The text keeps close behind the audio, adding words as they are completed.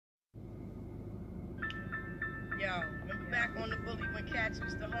Yo, remember back on the bully when cats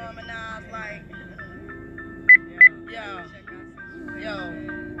used to harmonize like, yo,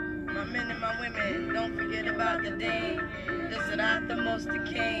 my men and my women, don't forget about the dean. This is not the most the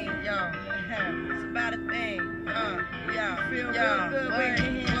king, yo. It's about a thing, feel real good, wave your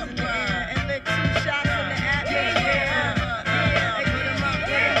hands in the air and lick 2 shots in the atmosphere.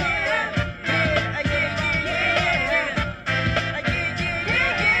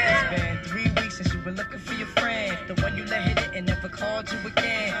 The one you let hit it and never called you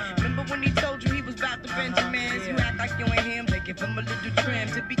again. Remember when he told you he was about to Benjamins? You act like you ain't him, they give him a little trim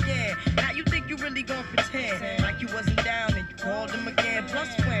to begin. Now you think you really gon' pretend like you wasn't down and you called him again. Plus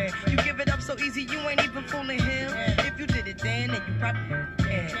when you give it up so easy, you ain't even fooling him. If you did it then you probably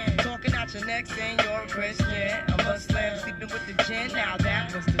can. Talking out your neck saying you're a Christian, a Muslim, sleeping with the gin. Now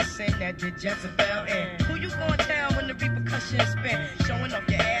that was the sin that did Jezebel in. Who you gonna tell when the repercussions spin? Showing off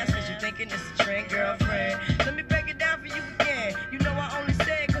your ass cause you thinking it's a trend, girlfriend. Let me break it down for you again. You know I only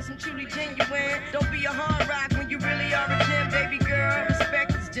say it cause I'm truly genuine. Don't be a hard rock when you really are a gem, baby girl.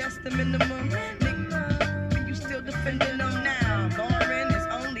 Respect is just the minimum. Nigga, and you still defending them now. Lauren is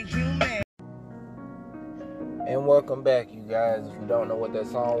only human. And welcome back, you guys. If you don't know what that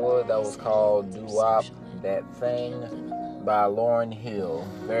song was, that was called Doo-Wop, That Thing by Lauryn Hill.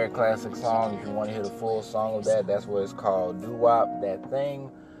 Very classic song. If you want to hear the full song of that, that's what it's called. Doo-Wop, That Thing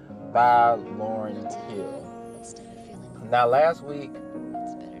by Lauryn Hill. Now, last week,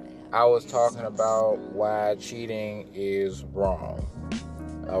 I was talking about why cheating is wrong.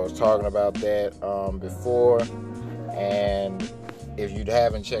 I was talking about that before, and if you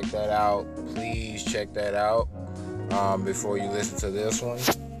haven't checked that out, please check that out before you listen to this one.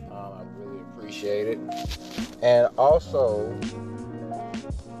 I really appreciate it. And also,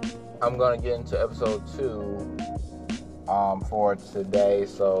 I'm going to get into episode 2 for today.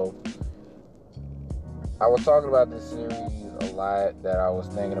 So, I was talking about this series a lot that I was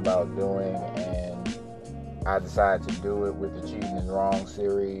thinking about doing, and I decided to do it with the Cheating is Wrong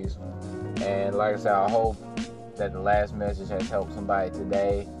series. And like I said, I hope that the last message has helped somebody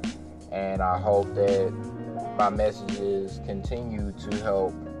today, and I hope that my messages continue to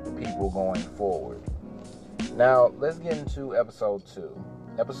help people going forward. Now, let's get into episode 2.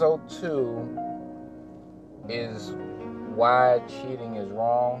 Episode 2 is why cheating is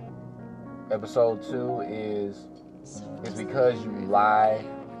wrong. Episode 2 is because you lie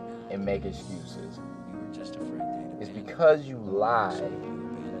and make excuses. It's because you lie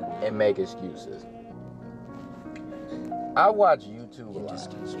and make excuses. I watch YouTube a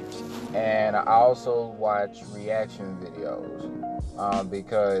lot, and I also watch reaction videos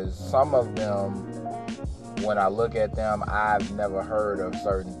because some of them, when I look at them, I've never heard of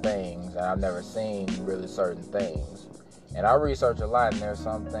certain things, and I've never seen really certain things. And I research a lot, and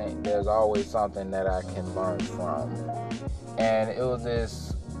there's always something that I can learn from. And it was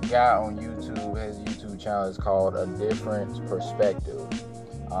this guy on YouTube, his YouTube channel is called A Different Perspective.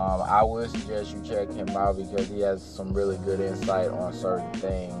 I would suggest you check him out because he has some really good insight on certain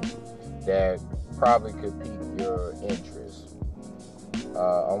things that probably could pique your interest.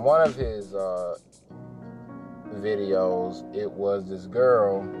 On one of his videos, it was this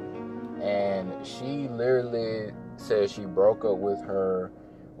girl, and she literally said she broke up with her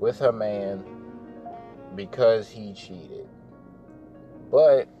man because he cheated.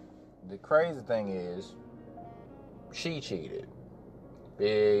 But the crazy thing is, she cheated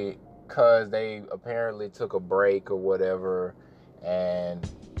because they apparently took a break or whatever, and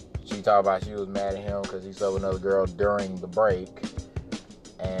she talked about she was mad at him because he slept with another girl during the break,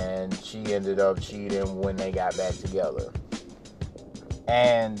 and she ended up cheating when they got back together.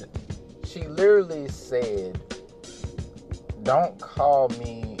 And she literally said, "Don't call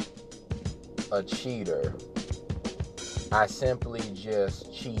me a cheater. I simply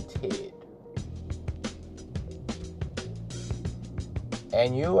just cheated."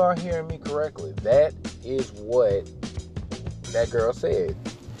 And you are hearing me correctly. That is what that girl said.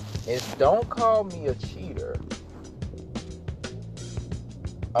 It's don't call me a cheater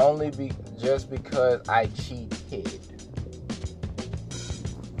just because I cheated.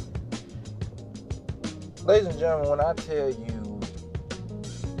 Ladies and gentlemen, when I tell you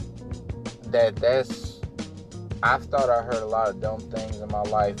I've thought I heard a lot of dumb things in my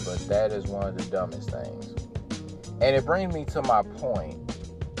life, but that is one of the dumbest things. And it brings me to my point.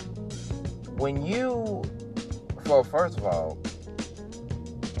 First of all,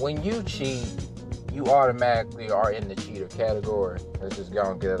 when you cheat, you automatically are in the cheater category. Let's just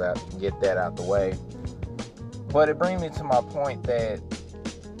go and get that out the way. But it brings me to my point that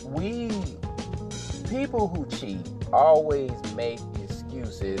people who cheat always make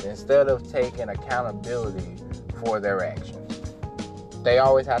excuses instead of taking accountability for their actions. They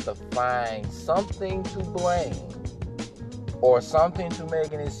always have to find something to blame or something to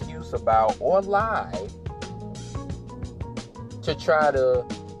make an excuse about or lie to try to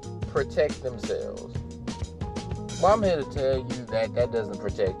protect themselves. Well, I'm here to tell you that doesn't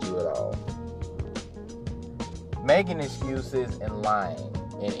protect you at all. Making excuses and lying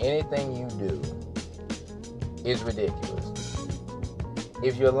in anything you do is ridiculous.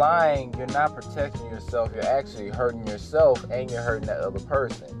 If you're lying, you're not protecting yourself. You're actually hurting yourself and you're hurting that other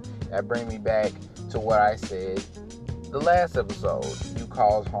person. That brings me back to what I said the last episode. You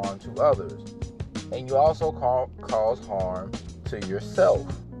cause harm to others. And you also cause harm to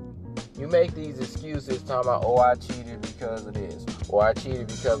yourself. You make these excuses talking about, oh, I cheated because of this, or I cheated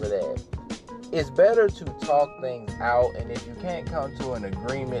because of that. It's better to talk things out, and if you can't come to an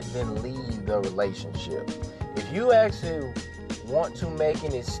agreement, then leave the relationship. If you actually want to make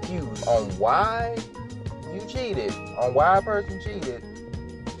an excuse on why you cheated, on why a person cheated,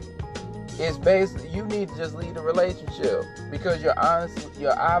 it's basically you need to just leave the relationship because you're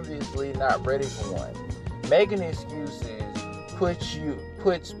obviously not ready for one. Making excuses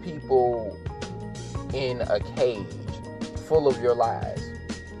puts people in a cage full of your lies.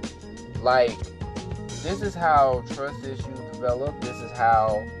 Like, this is how trust issues develop. This is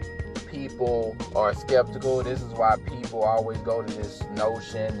how people are skeptical. This is why people always go to this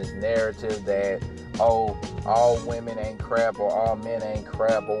notion, this narrative that, oh, all women ain't crap or all men ain't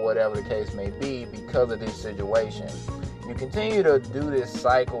crap or whatever the case may be because of this situation. You continue to do this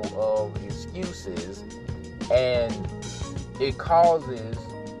cycle of excuses and it causes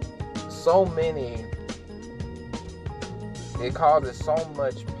so much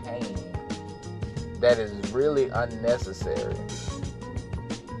pain that is really unnecessary.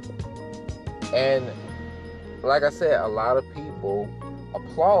 And like I said, a lot of people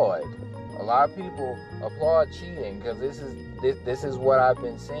applaud cheating because this is what I've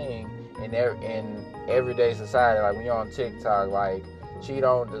been seeing in everyday society. Like when you're on TikTok, like cheat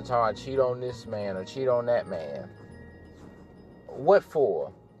on this man or cheat on that man. What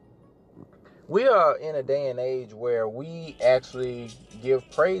for? We are in a day and age where we actually give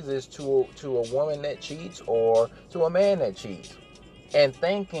praises to a woman that cheats or to a man that cheats and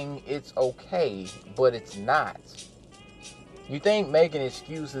thinking it's okay, but it's not. You think making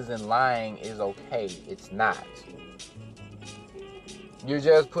excuses and lying is okay. It's not. You're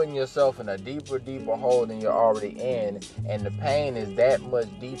just putting yourself in a deeper hole than you're already in, and the pain is that much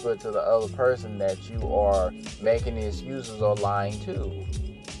deeper to the other person that you are making the excuses or lying to.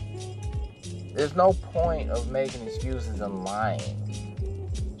 There's no point of making excuses and lying.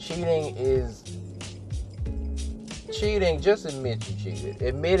 Cheating, just admit you cheated.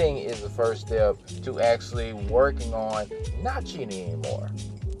 Admitting is the first step to actually working on not cheating anymore.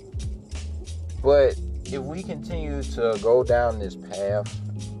 But if we continue to go down this path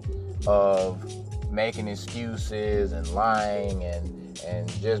of making excuses and lying and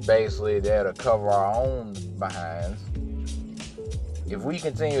just basically there to cover our own behinds, if we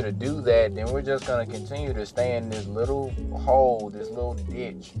continue to do that, then we're just going to continue to stay in this little hole, this little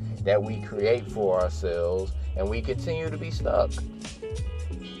ditch that we create for ourselves, and we continue to be stuck.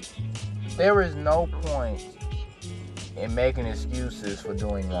 There is no point in making excuses for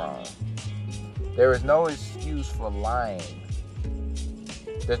doing wrong. There is no excuse for lying.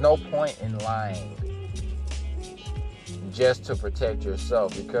 There's no point in lying just to protect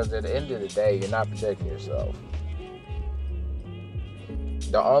yourself, because at the end of the day, you're not protecting yourself.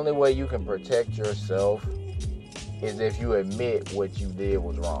 The only way you can protect yourself is if you admit what you did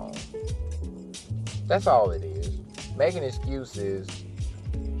was wrong. That's all it is. Making excuses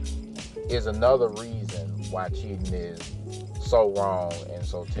is another reason why cheating is so wrong and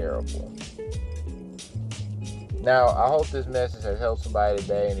so terrible. Now, I hope this message has helped somebody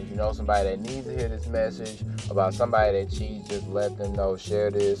today, and if you know somebody that needs to hear this message about somebody that cheats, just let them know, share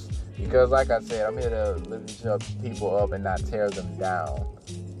this, because like I said, I'm here to lift people up and not tear them down.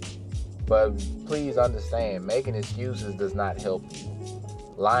 But please understand, making excuses does not help you.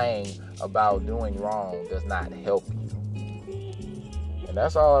 Lying about doing wrong does not help you. And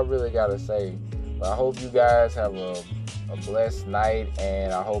that's all I really got to say. But I hope you guys have a blessed night,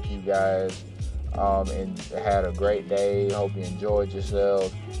 and I hope you guys and had a great day. Hope you enjoyed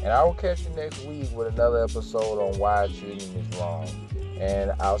yourselves, and I will catch you next week with another episode on why cheating is wrong.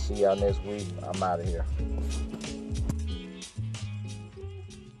 And I'll see y'all next week. I'm out of here.